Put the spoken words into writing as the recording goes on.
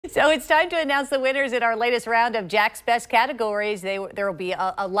So it's time to announce the winners in our latest round of JAX Best categories. There will be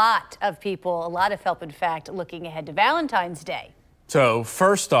a lot of people, a lot of help, in fact, looking ahead to Valentine's Day. So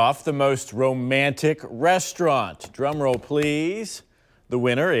first off, the most romantic restaurant. Drum roll, please. The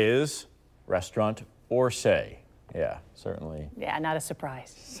winner is Restaurant Orsay. Yeah, certainly. Yeah, not a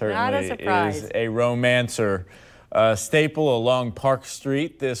surprise. Certainly not a surprise. Is a romancer. Staple along Park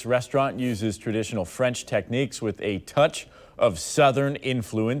Street, this restaurant uses traditional French techniques with a touch of Southern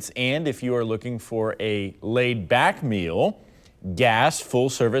influence. And if you are looking for a laid-back meal, Gas Full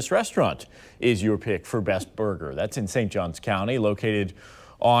Service Restaurant is your pick for Best Burger. That's in St. Johns County, located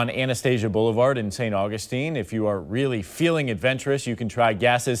on Anastasia Boulevard in St. Augustine. If you are really feeling adventurous, you can try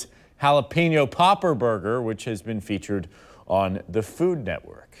Gas's Jalapeno Popper Burger, which has been featured on the Food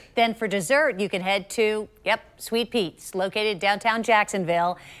Network. Then for dessert, you can head to, Sweet Pete's, located downtown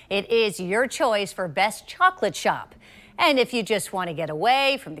Jacksonville. It is your choice for Best Chocolate Shop. And if you just want to get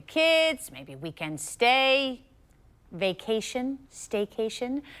away from the kids, maybe weekend stay, vacation,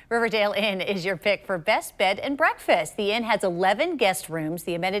 staycation, Riverdale Inn is your pick for Best Bed and Breakfast. The inn has 11 guest rooms,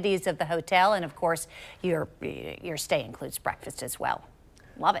 the amenities of the hotel, and of course, your stay includes breakfast as well.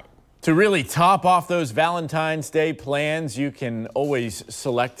 Love it. To really top off those Valentine's Day plans, you can always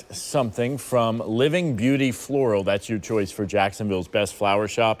select something from Living Beauty Floral. That's your choice for Jacksonville's best flower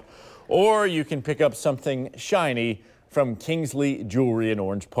shop. Or you can pick up something shiny from Kingsley Jewelry in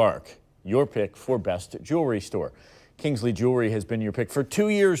Orange Park. Your pick for Best Jewelry Store. Kingsley Jewelry has been your pick for 2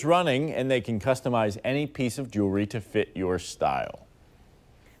 years running, and they can customize any piece of jewelry to fit your style.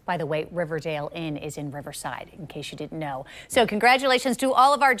 By the way, Riverdale Inn is in Riverside, in case you didn't know. So congratulations to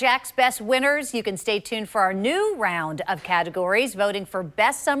all of our JAX Best winners. You can stay tuned for our new round of categories, voting for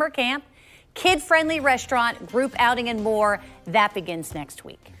Best Summer Camp, Kid-Friendly Restaurant, Group Outing, and more. That begins next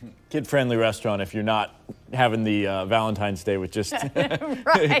week. Kid-friendly restaurant if you're not having the Valentine's Day with just,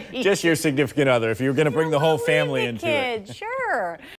 right. just your significant other. If you're going to bring the whole family into it. Sure.